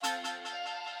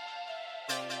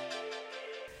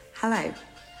Hello,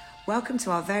 welcome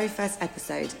to our very first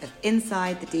episode of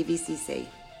Inside the DVCC.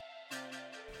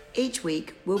 Each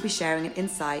week, we'll be sharing an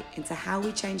insight into how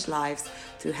we change lives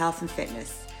through health and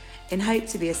fitness, in hope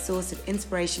to be a source of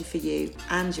inspiration for you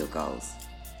and your goals.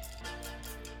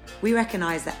 We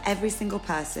recognise that every single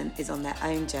person is on their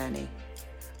own journey,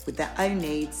 with their own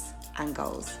needs and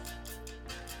goals.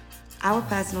 Our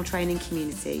personal training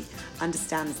community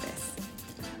understands this,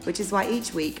 which is why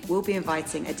each week we'll be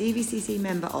inviting a DVCC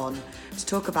member on to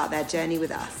talk about their journey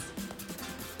with us.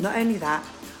 Not only that,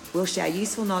 we'll share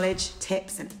useful knowledge,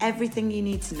 tips, and everything you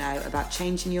need to know about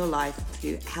changing your life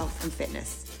through health and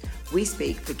fitness. We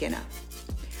speak beginner.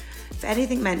 For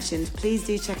anything mentioned, please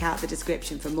do check out the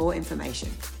description for more information.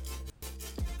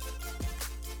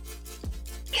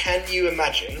 Can you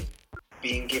imagine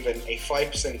being given a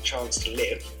 5% chance to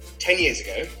live 10 years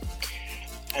ago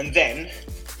and then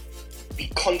be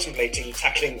contemplating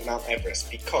tackling Mount Everest?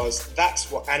 Because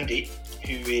that's what Andy,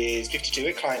 who is 52,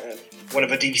 a client of one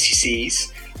of our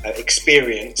DVCCs,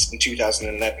 experienced in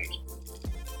 2011.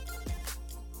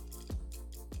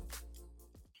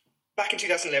 Back in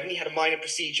 2011, he had a minor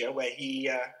procedure where he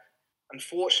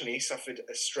unfortunately suffered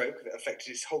a stroke that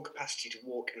affected his whole capacity to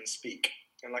walk and speak.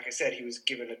 And like I said, he was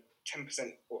given a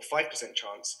 10% or 5%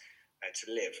 chance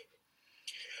to live.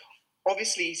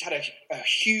 Obviously, he's had a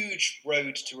huge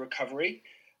road to recovery,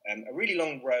 a really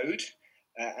long road,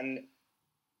 and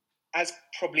as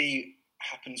probably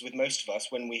happens with most of us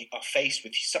when we are faced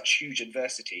with such huge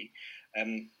adversity,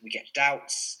 we get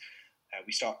doubts,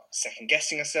 we start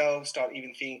second-guessing ourselves, start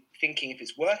even thinking if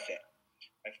it's worth it.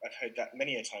 I've heard that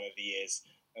many a time over the years,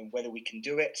 and whether we can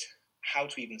do it, how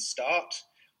to even start,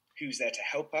 who's there to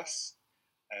help us,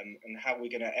 and how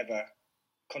we're going to ever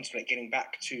contemplate getting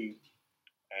back to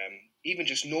even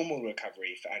just normal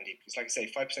recovery for Andy. Because like I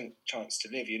say, 5% chance to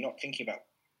live, you're not thinking about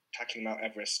tackling Mount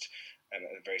Everest at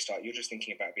the very start. You're just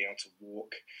thinking about being able to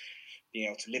walk, being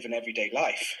able to live an everyday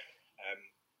life.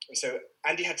 And so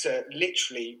Andy had to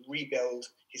literally rebuild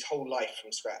his whole life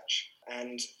from scratch.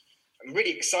 And I'm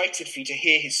really excited for you to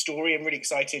hear his story. I'm really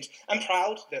excited and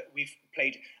proud that we've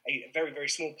played a very, very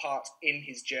small part in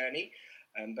his journey.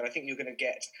 But I think you're going to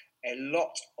get a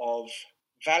lot of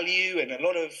value and a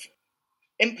lot of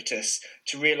impetus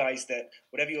to realise that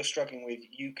whatever you're struggling with,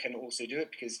 you can also do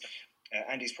it, because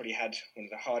Andy's probably had one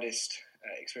of the hardest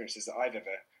experiences that I've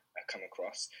ever come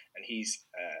across, and he's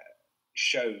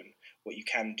shown what you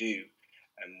can do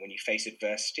when you face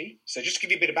adversity. So just to give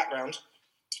you a bit of background,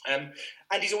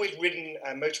 Andy's always ridden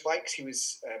motorbikes.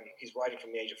 He's riding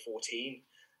from the age of 14,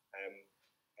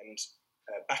 and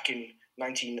back in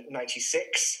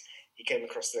 1996 he came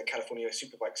across the California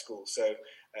Superbike School. So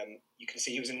you can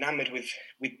see he was enamored with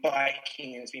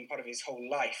biking, and it's been part of his whole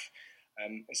life.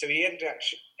 And so he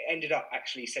ended up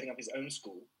actually setting up his own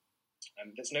school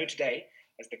that's known today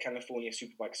as the California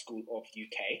Superbike School of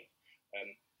UK.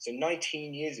 So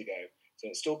 19 years ago. So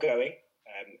it's still going,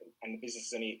 and the business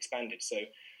has only expanded. So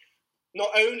not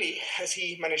only has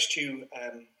he managed to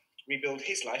rebuild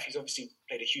his life, he's obviously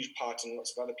played a huge part in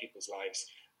lots of other people's lives,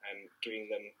 giving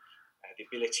them the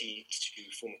ability to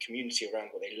form a community around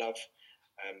what they love.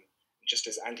 Just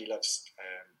as Andy loves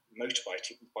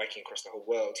motorbiking across the whole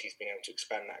world, he's been able to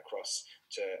expand that across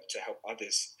to help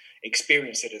others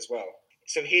experience it as well.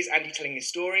 So here's Andy telling his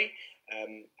story,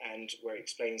 and where he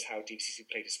explains how DVCC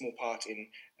played a small part in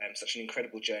such an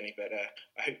incredible journey. But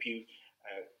I hope you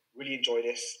really enjoy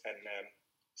this and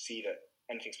see that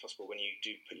anything's possible when you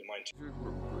do put your mind to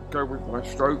it. Go with my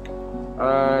stroke,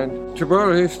 and to be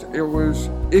honest, it was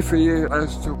iffy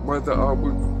as to whether I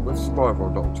would survive or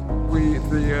not.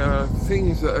 The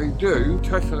things that I do,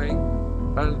 tackling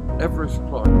an Everest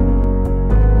climb.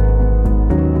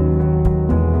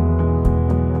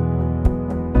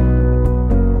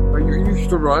 I used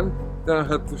to run, then I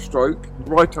had the stroke.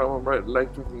 Right arm and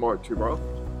leg doesn't work too well,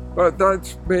 but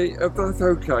that's me. That's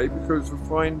okay, because I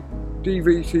find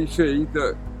DVCC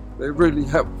that they really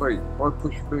helped me by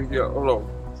pushing me along.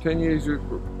 10 years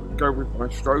ago with my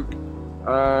stroke,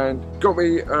 and got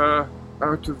me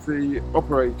out of the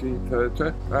operating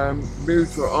theatre,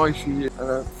 moved to ICU, and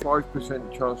a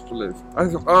 5% chance to live.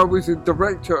 As I was a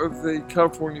director of the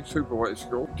California Superbike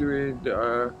School, doing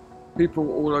people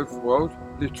all over the world,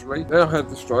 literally. Then I had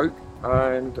the stroke,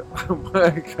 and when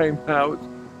I came out,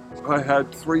 I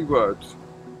had 3 words: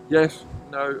 yes,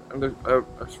 no, and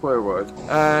a swear word.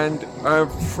 And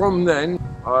from then,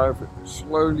 I've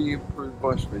slowly improved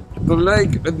my speech. The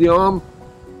leg and the arm,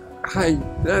 hey,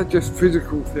 they're just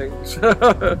physical things.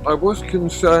 I was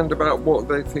concerned about what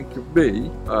they think of me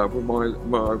with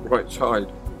my right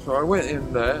side. So I went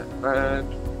in there,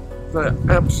 and They're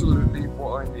absolutely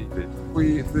what I needed.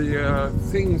 With the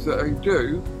things that I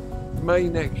do, May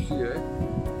next year,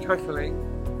 tackling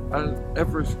an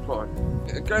Everest climb.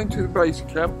 Going to the base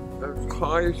camp as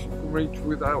high as you can reach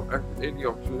without any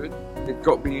oxygen, it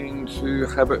got me into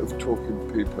the habit of talking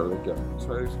to people again.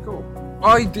 So it's cool.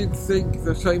 I did think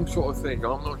the same sort of thing.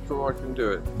 I'm not sure I can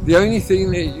do it. The only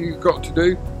thing that you got to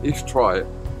do is try it.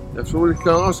 That's all you can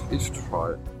ask, is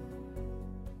try it.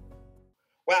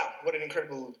 Wow, what an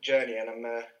incredible journey, and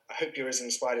I hope you're as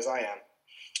inspired as I am.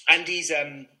 Andy's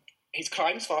his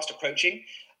climb's fast approaching,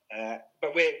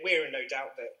 but we're in no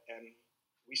doubt that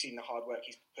we've seen the hard work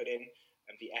he's put in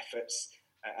and the efforts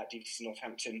at DVCC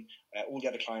Northampton. All the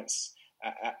other clients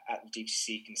at the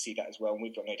DVCC can see that as well, and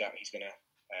we've got no doubt he's going to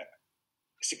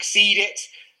succeed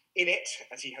in it,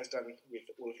 as he has done with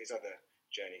all of his other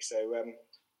journeys. So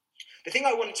the thing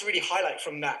I wanted to really highlight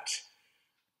from that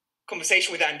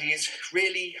conversation with Andy is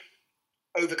really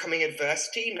overcoming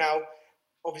adversity. Now,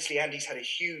 obviously, Andy's had a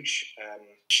huge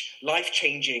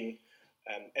life-changing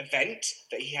event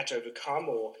that he had to overcome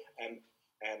or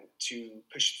to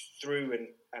push through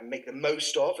and make the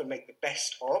most of and make the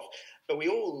best of. But we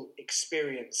all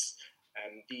experience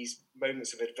these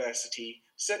moments of adversity,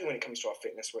 certainly when it comes to our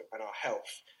fitness and our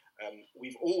health.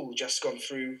 We've all just gone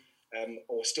through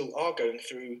or still are going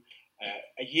through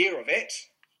a year of it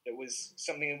that was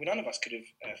something that none of us could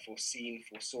have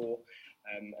foresaw.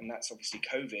 And that's obviously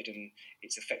COVID, and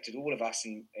it's affected all of us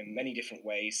in many different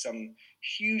ways, some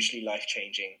hugely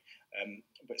life-changing.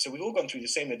 But so we've all gone through the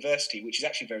same adversity, which is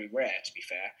actually very rare, to be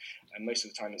fair. And most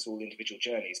of the time it's all individual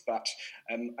journeys. But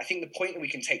I think the point that we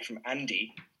can take from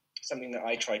Andy, something that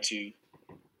I try to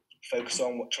focus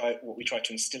on, what we try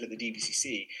to instill at the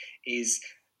DVCC, is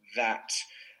that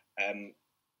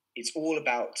it's all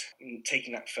about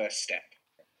taking that first step.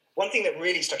 One thing that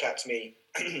really stuck out to me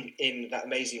in that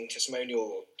amazing testimonial,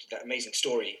 or that amazing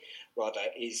story, rather,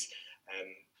 is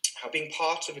how being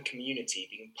part of a community,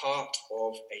 being part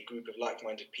of a group of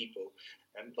like-minded people,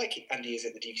 like Andy is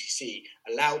at the DVCC,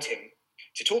 allowed him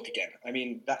to talk again. I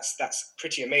mean, that's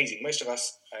pretty amazing. Most of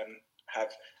us have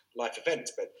life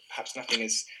events, but perhaps nothing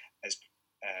as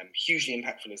hugely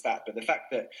impactful as that. But the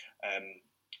fact that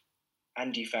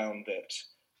Andy found that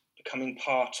becoming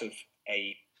part of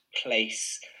a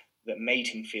place that made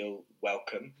him feel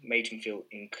welcome, made him feel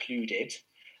included,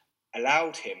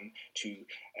 allowed him to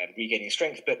regain his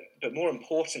strength, but more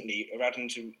importantly, allowed him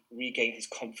to regain his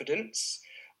confidence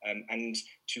and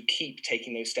to keep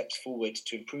taking those steps forward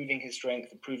to improving his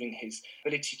strength, improving his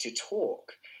ability to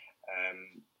talk.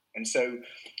 And so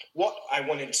what I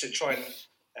wanted to try and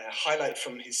highlight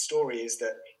from his story is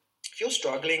that if you're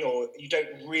struggling or you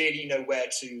don't really know where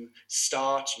to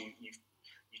start, you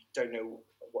don't know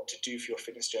what to do for your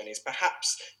fitness journeys,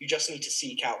 perhaps you just need to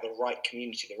seek out the right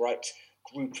community, the right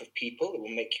group of people that will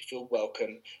make you feel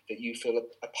welcome, that you feel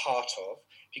a part of,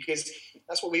 because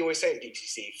that's what we always say at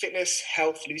DVCC. Fitness,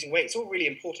 health, losing weight, it's all really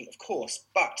important, of course,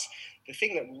 but the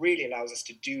thing that really allows us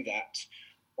to do that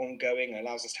ongoing,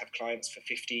 allows us to have clients for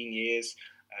 15 years,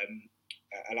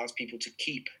 allows people to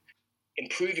keep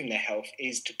improving their health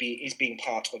is being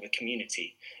part of a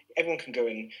community. Everyone can go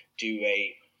and do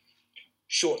a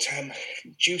short-term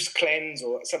juice cleanse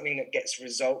or something that gets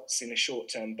results in a short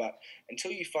term, but until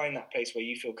you find that place where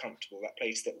you feel comfortable, that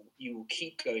place that you will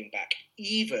keep going back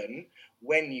even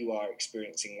when you are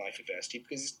experiencing life adversity,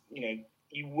 because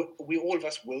we all of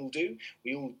us we all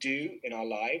do in our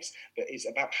lives, but it's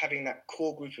about having that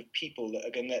core group of people that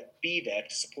are going to be there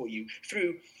to support you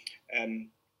through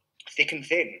thick and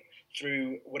thin,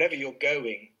 through whatever you're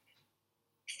going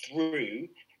through.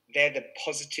 They're the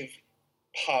positive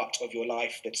part of your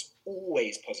life that's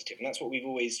always positive, and that's what we've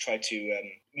always tried to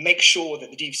make sure that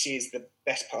the DVC is the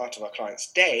best part of our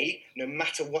clients' day, no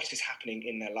matter what is happening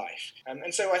in their life.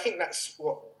 And so I think that's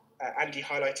what Andy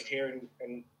highlighted here,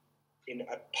 and in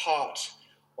a part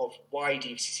of why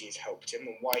DVCC has helped him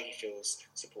and why he feels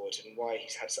supported and why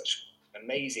he's had such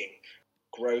amazing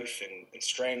growth and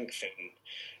strength and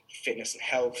fitness and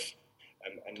health,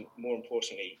 and more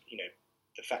importantly,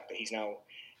 the fact that he's now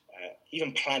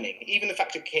even planning, even the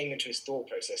fact it came into his thought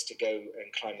process to go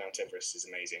and climb Mount Everest is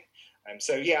amazing.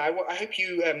 So yeah, I hope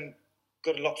you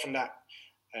got a lot from that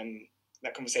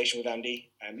conversation with Andy.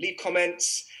 Leave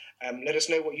comments, let us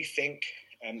know what you think.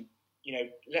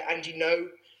 Let Andy know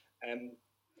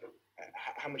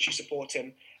how much you support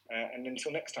him. And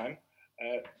until next time,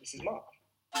 this is Mark.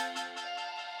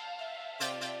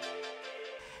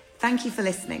 Thank you for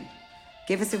listening.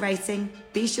 Give us a rating,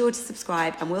 be sure to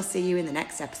subscribe, and we'll see you in the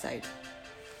next episode.